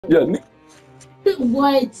Yeah.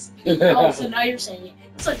 What? Oh, so now you're saying it.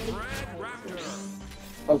 It's like,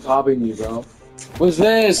 I'm copying you, bro. What's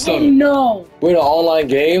this? oh no. Wait, an online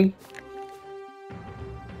game?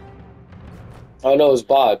 Oh no, it's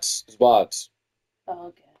bots. It's bots. Oh,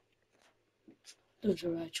 okay. Those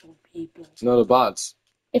are actual people. No, the bots.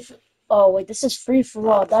 Oh wait, this is free for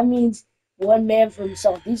all. That means one man for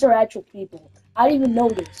himself. These are actual people. I didn't even know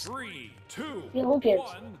this. 3, 2, Yeah, who cares?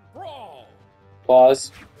 1, brawl.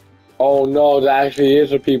 Pause. Oh no, that actually is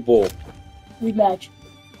the people. Rematch.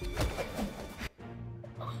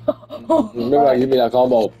 Remember, I give me that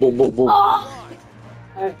combo. Boom, boom, boom. Oh!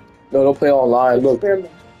 Alright, No, don't play online. Look,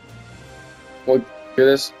 experiment. look, hear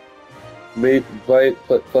this?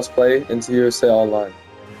 Plus play into your say online.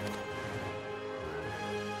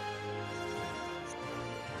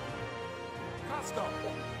 Custom.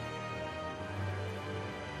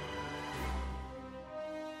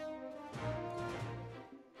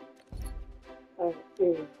 Alright,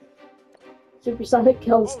 here. Supersonic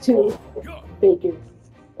kills 2. Baker.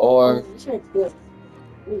 Or, This one's good.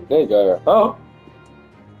 there you go. Oh!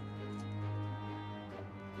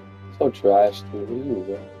 So trash, dude. What are you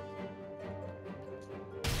doing?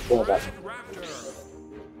 Go back.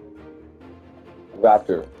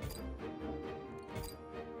 Raptor.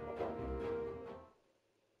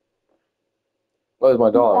 Where's my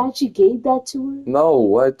You dog? actually gave that to her? No,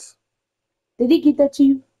 what? Did he give that to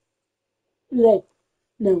you? Like,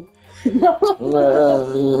 no. No.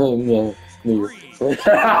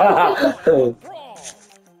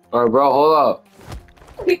 Alright, bro, hold up.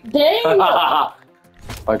 Dang!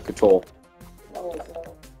 Fight control. Oh,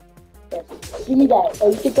 no. Yes. Give me that.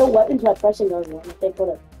 Oh, you can throw weapons by pressing those ones. Okay, put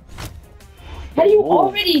it. How do you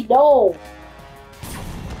already know?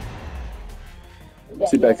 Yeah,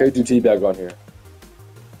 Teabag, can you do teabag on here?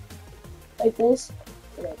 like this?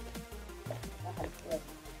 Like,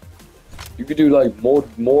 You could do like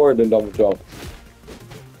more than double jump.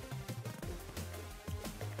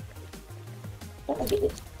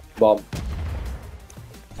 Bomb.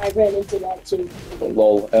 I ran into that too.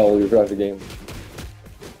 Lol, L, you're out of the game.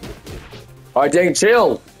 Alright, dang,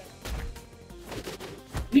 chill!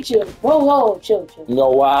 You chill. Whoa, whoa, chill, chill. No,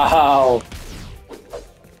 wow!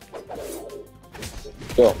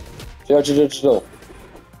 Chill. Chill.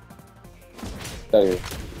 Get out of here.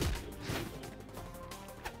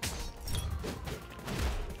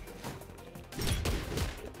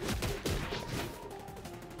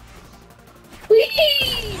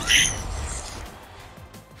 Whee!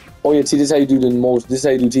 Oh yeah, see, this is how you do the most. This is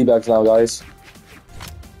how you do teabags now, guys.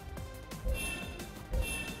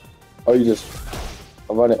 Oh, you just.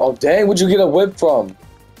 I'm running. Oh, dang, where'd you get a whip from?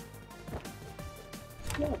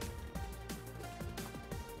 Yeah.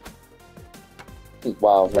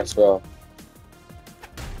 Wow, nice throw.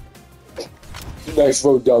 Nice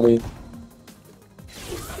throw, dummy.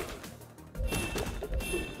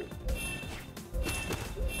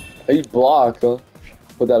 Hey, you block, huh?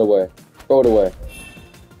 Put that away. Throw it away.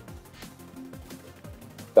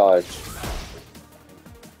 Dodge.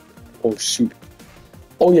 Oh, shoot.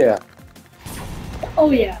 Oh, yeah.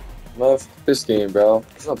 Oh, yeah. Man, f this game, bro.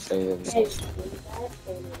 Stop saying Hey, this.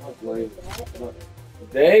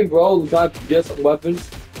 Dang, bro. We got to get some weapons.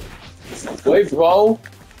 Wait, bro.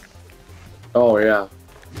 Oh, yeah.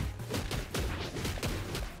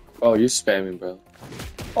 Oh, you're spamming, bro.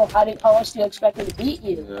 oh, how else do you expect me to beat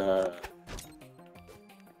you? No,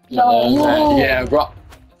 No. yeah, bro.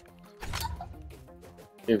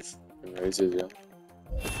 If raises, yeah.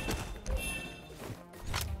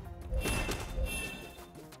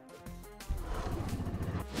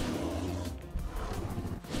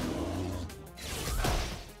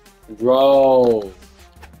 Bro.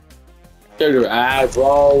 Get your ass,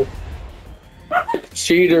 bro.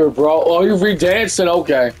 Cheater, bro. Oh, you free dancing?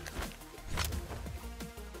 Okay.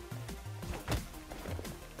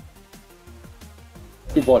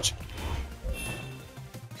 Good watch.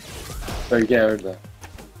 Oh, you can't earn that.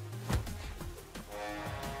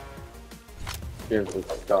 Game's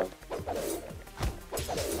done. I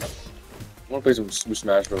wanna play some Super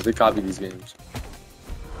Smash Bros. They copy these games.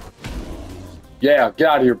 Yeah, get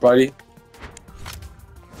out of here, buddy.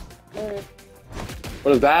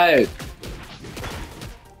 What is that?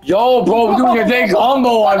 Yo, bro, you doing a dang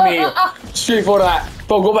combo on me. Straight for that.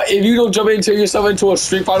 Bro, go back. If you don't jump into yourself into a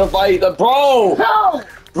Street Fighter fight, bro! No.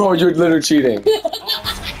 Bro, you're literally cheating.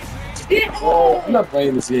 Bro, I'm not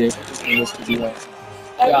playing this game. I'm just doing this to do that.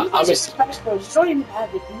 Yeah, I'm a... Smash Bros. You don't even have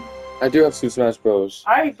it, dude. I do have Super Smash Bros.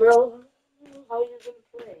 Alright, bro. How you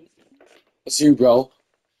gonna play? It's you, bro.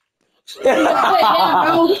 Yeah,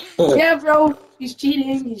 bro. Yeah, bro. He's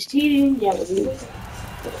cheating. Yeah, but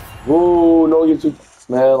Ooh, no, you're too...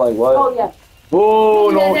 Man, like what? Oh yeah. Whoa,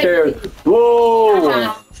 no one cares.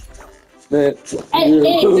 Whoa. Man. And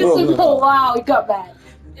just wow, he got mad.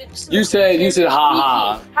 You said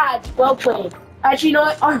ha Ha, well played. Actually, you know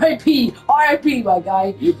what? R.I.P. R.I.P. my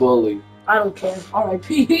guy. You bully. I don't care.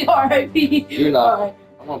 R.I.P. R.I.P. You're not. Alright.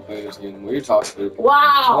 I'm not playing this game anymore. You're toxic.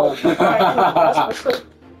 Wow. Alright,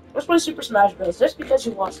 let's play Super Smash Bros. Just because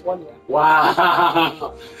you lost one year.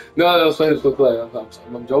 Wow. No, let's play this. Let's play.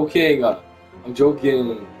 I'm joking. I'm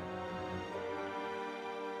joking.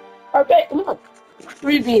 Alright, come on.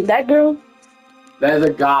 Reveal that girl. There's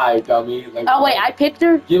a guy, dummy. Like, Oh wait, I picked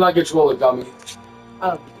her. give my controller, dummy.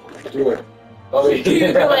 Oh. Do it. Dummy.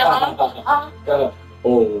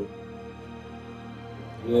 Oh.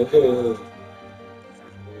 Yeah.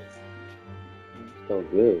 So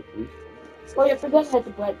good. Oh yeah, I forgot I had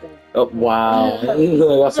the black guy. Oh, wow.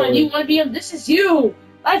 That's Come on, you want to be him? This is you.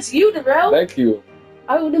 That's you, Darrell. Thank you.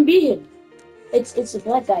 I wouldn't be him. It's the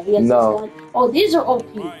black guy. He has No. this gun. Oh, these are OP.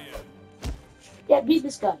 Ryan. Yeah, beat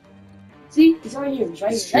this guy. See, he's right here. He's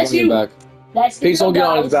right here. Shoot That's on your you. back. That's the Please don't get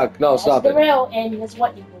on his back. No, That's stop it. Darrell, and that's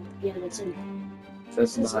what you yeah, that's him.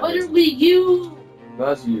 That's It's not it. literally you.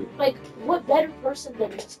 That's you. Like, what better person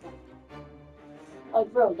than this guy?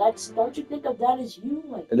 Like, bro, don't you think of that as you?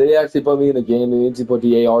 Like, And they actually put me in the game. They actually put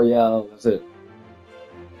the AR. Yeah, that's it.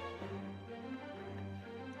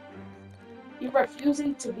 you're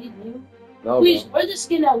refusing to be you? No, Please, bro. wear the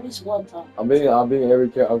skin at least one time. I'm being every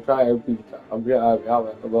character. I'm trying every. I'm being.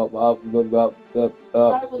 Alright, well,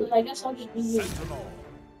 then I guess I'll just be you. Sentinel.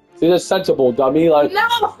 See, that's sensible, dummy. Like.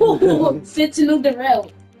 No! Sentinel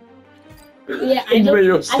Darrell. Yeah, I know. Made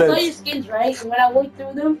no I saw sense. your skins, right? And when I went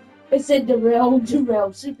through them, it said Darrell,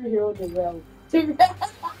 superhero Darrell. Darrell. I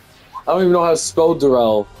don't even know how to spell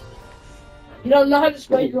Darrell. You don't know how to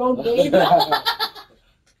spell your own name?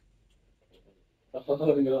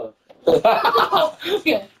 Oh no.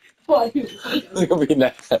 Yeah. Fuck you. It's gonna be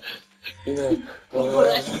nice. Yeah.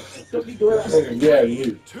 Don't be doing that. Yeah,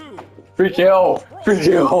 you. 2. Free kill. Free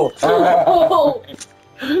kill. Oh.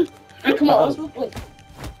 Come on, let's go play.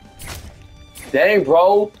 Dang,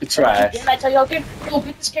 bro. You trash. Didn't I tell you all good? Come on,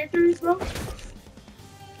 pick this character, bro.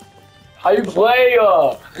 How you play?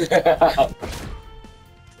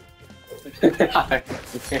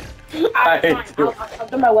 I hate you. I'll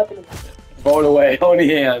throw my weapon away. Throw it away. Only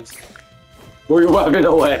hands. Throw your weapon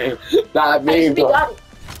away. Not me, We bro. got it.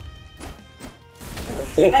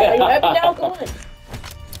 Hey, your weapon now, go on.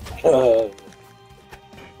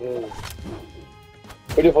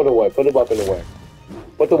 Put your foot away. Put the weapon away.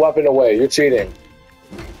 Put the weapon away. You're cheating.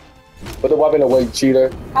 Put the weapon away, you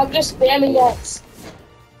cheater. I'm just spamming X.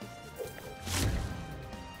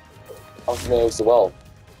 I'm familiar as well.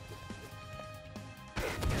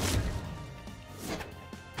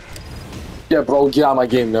 Yeah, bro, get out of my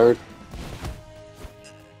game, nerd.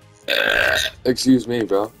 Excuse me,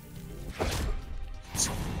 bro.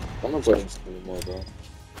 I'm not playing this anymore, bro.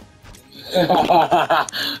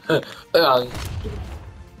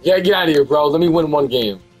 Yeah, get out of here, bro. Let me win one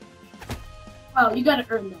game. Oh, you gotta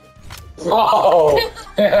earn that. Bro!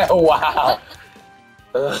 Wow.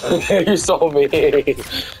 You're so mean. You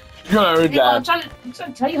gotta earn Hey, well, I'm that. trying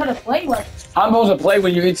to tell you how to play. Like, I'm supposed to play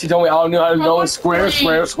when you told me I don't know how to know square. So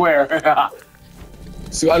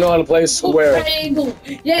I know how to play square. triangle.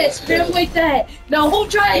 Yes, spam like that. No, whole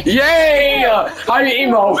triangle. Yay! I'm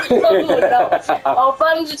emo. Oh,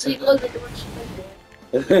 finally, just look at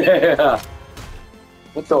the Yeah.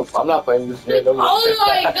 What the? I'm not playing this game. Oh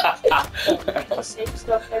my god! Same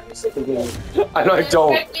stuff every single day. I know I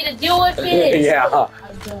don't. Expect me to deal with it. Yeah,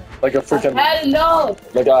 I'm done. like a I've freaking, had enough.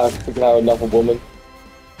 like I freaking have enough of woman.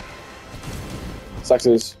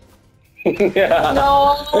 Sexist. Yeah.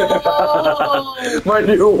 No. My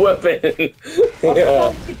new weapon.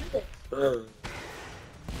 Yeah.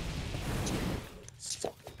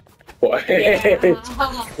 What?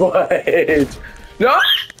 What? No!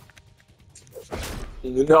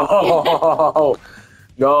 No!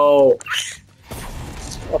 No!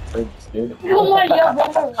 You don't want to yell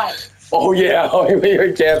one more life. Oh yeah, oh,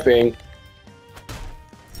 you're camping.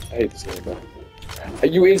 I hate this game, bro.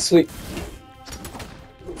 You instantly.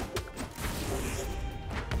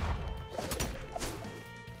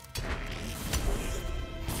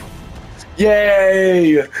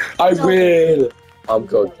 Yay! I win! I'm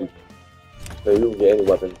cooked, dude. No, you don't get any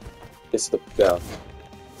weapon. It's the down.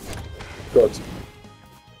 Cooked.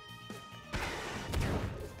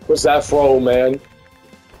 What's that throw, man?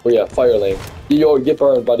 Oh yeah, fire lane. Yo, get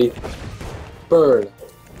burned, buddy. Burn.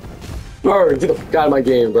 Burn! Get the fuck out of my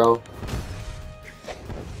game, bro.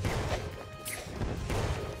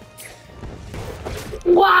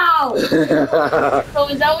 Wow! Wow! So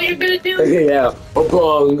is that what you're gonna do? Yeah.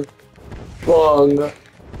 Bong. Bong. I'll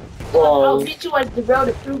Bong. beat you at the round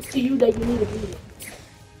to prove to you that you need to beat it.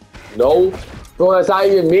 No. Bro, that's not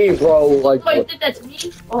even me, bro. Like, Oh, you think that's me?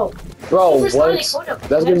 Oh. bro, Supersonic, what? hold up.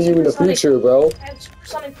 That's gonna be you in the Supersonic. future, bro. I have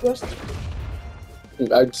supersonic thrust.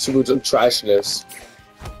 I super trashness.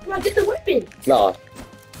 Come on, get the weapon. Nah.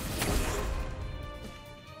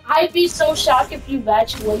 I'd be so shocked if you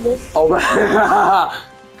actually win this. Oh my.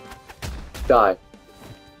 Die.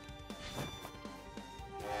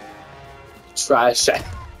 Trash.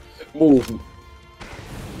 Move.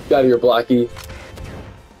 Get out of here, Blackie.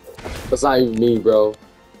 That's not even me, bro.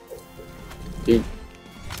 Yay!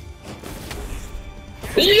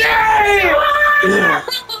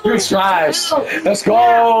 You're trash. Let's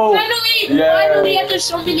go. Finally, Yeah. finally, after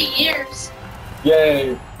so many years.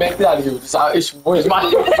 Yay! Man, get out of here. Where's my?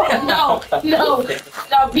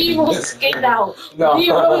 No, B-roll skin now. No.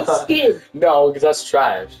 B-roll skin. No, because that's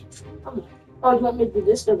trash. Oh, you want me to do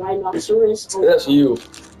this? The rhinoceros? Oh, That's you.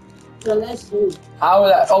 so that's you. How would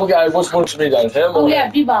that? Oh, yeah. Which one should be done? Him Oh, or yeah,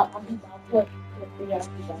 Bebop. I'm Bebop. What? Yeah,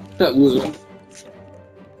 Bebop. that loser?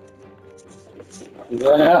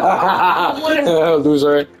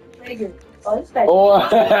 Loser. Trigger. Oh, this guy. Oh.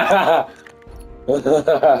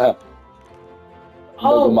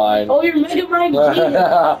 Never mind. Oh, you're Mega Mind G.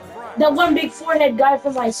 That one big forehead guy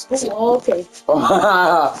from my school. Oh, okay.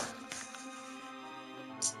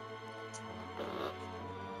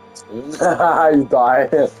 You die.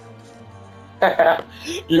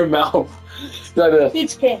 Your mouth.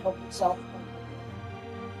 Kids can't help themselves.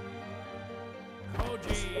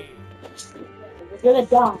 Koji. You're gonna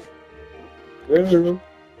die.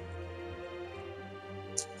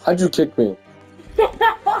 How'd you kick me?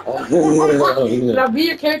 Now be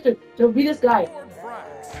your character. Don't be this guy. Lord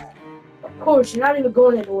Frax. Of course, you're not even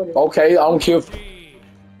going in order. Okay, I don't care if G.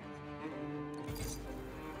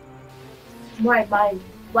 Mine.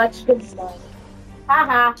 Let's go mine.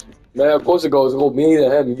 Haha. man, of course it goes. It goes me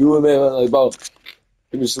and him, you and me, like bro.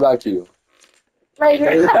 He just smack you. Right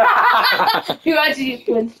here. You actually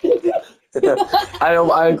win. I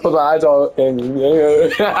didn't close my eyes all and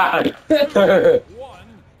One.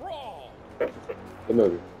 Brawl. the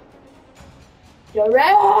movie. You're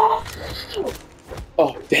right.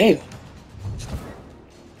 Oh damn.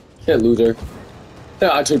 Yeah, loser.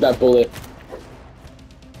 Yeah, I took that bullet.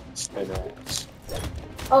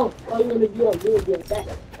 Oh, you're gonna do it. You're gonna do it.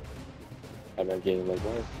 I'm not getting like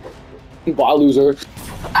what? Bye, loser.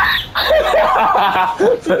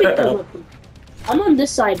 I'm on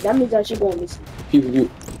this side. That means I should go on this side. You.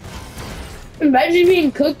 Imagine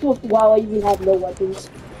being cooked with while you have no weapons.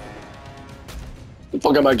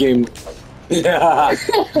 Fuck up my game. Yeah.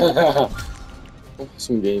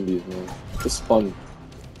 Some game views, man. It's fun.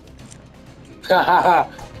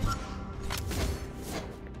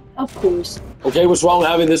 Of course. Okay, what's wrong with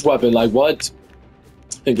having this weapon? Like, what?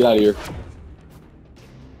 Hey, get out of here.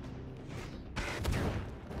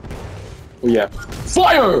 Oh, yeah.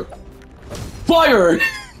 Fire! Fire!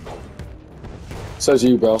 Says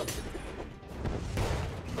you, bro.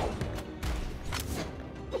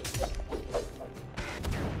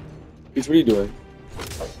 Bitch, what are you doing?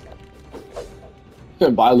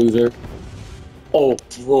 Bye, loser. Oh,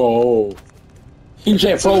 bro. You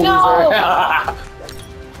can't throw, No!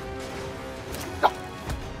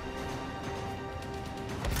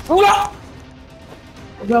 loser.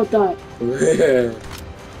 About that.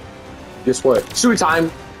 Guess what? Shoot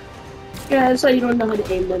time. Yeah, that's why you don't know how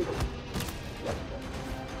to aim them.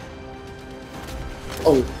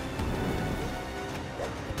 Oh.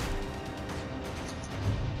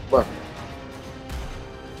 What?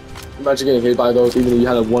 Imagine getting hit by those even though you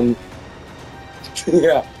had a one.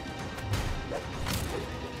 Yeah.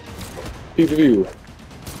 PPV.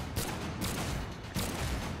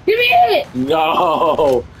 Give me it!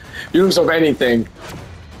 No. You don't deserve anything.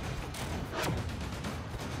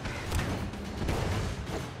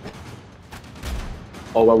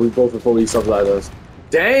 Oh, well, we both before we stuff like this.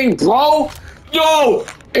 Dang, bro! Yo!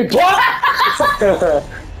 Hey, bro!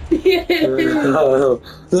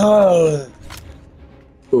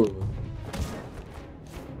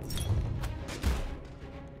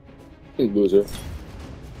 You loser.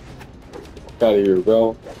 Get out of here,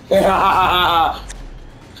 bro.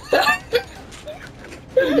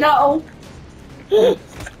 No.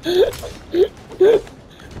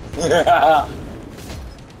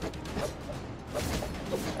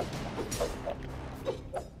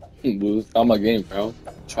 Lose on my game, bro.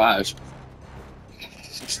 Trash.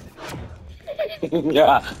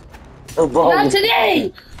 Yeah. Bro. Not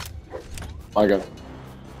today! My God.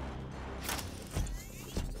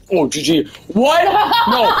 Oh, GG. What?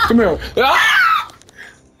 No, come here.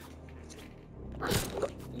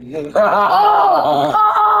 Oh!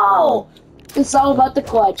 Oh! It's all about the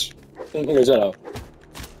clutch. Shut up.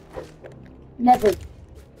 Never.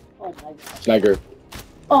 Oh my god. Sniper.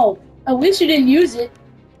 Oh, at least you didn't use it.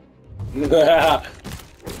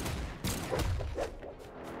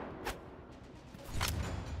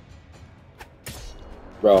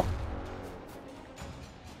 Bro.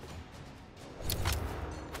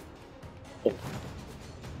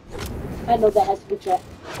 I know that has to be tracked.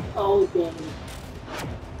 Oh, damn.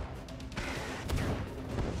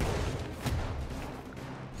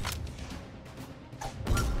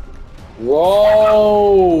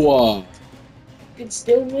 Whoa! You can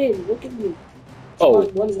still win. Look at me. Oh,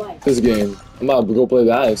 On one life. this game. I'm about to go play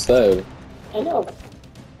that instead. I know.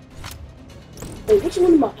 Wait, which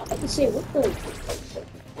one am I? I have to say, what the?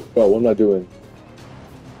 Bro, what am I doing?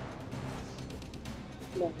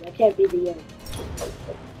 No, that can't be the end.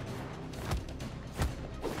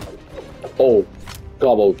 Oh,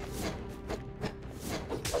 gobble.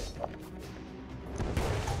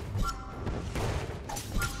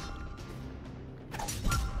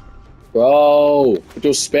 Bro,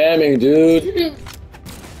 you're spamming, dude.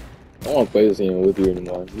 I don't want to play this game with you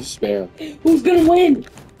anymore. You spam. Who's gonna win?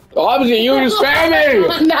 Obviously, you're spamming.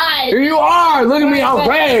 I'm not. Here you are. Look at me. I'm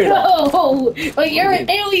playing. No, but you're an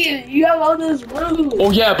alien. You have all those moves.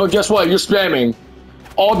 Oh yeah, but guess what? You're spamming.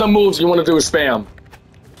 All the moves you want to do is spam.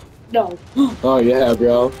 No. Oh yeah,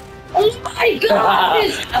 bro. Oh my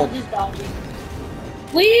god! I'm just dodging.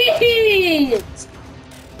 Please!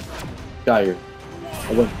 Got here.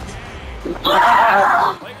 I win.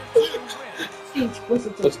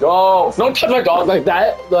 Listen to Let's go. Don't touch my dog like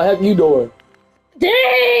that. The heck you doing?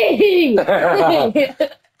 Dang!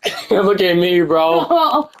 Look at me, bro.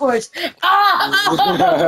 Oh, of course. Ah!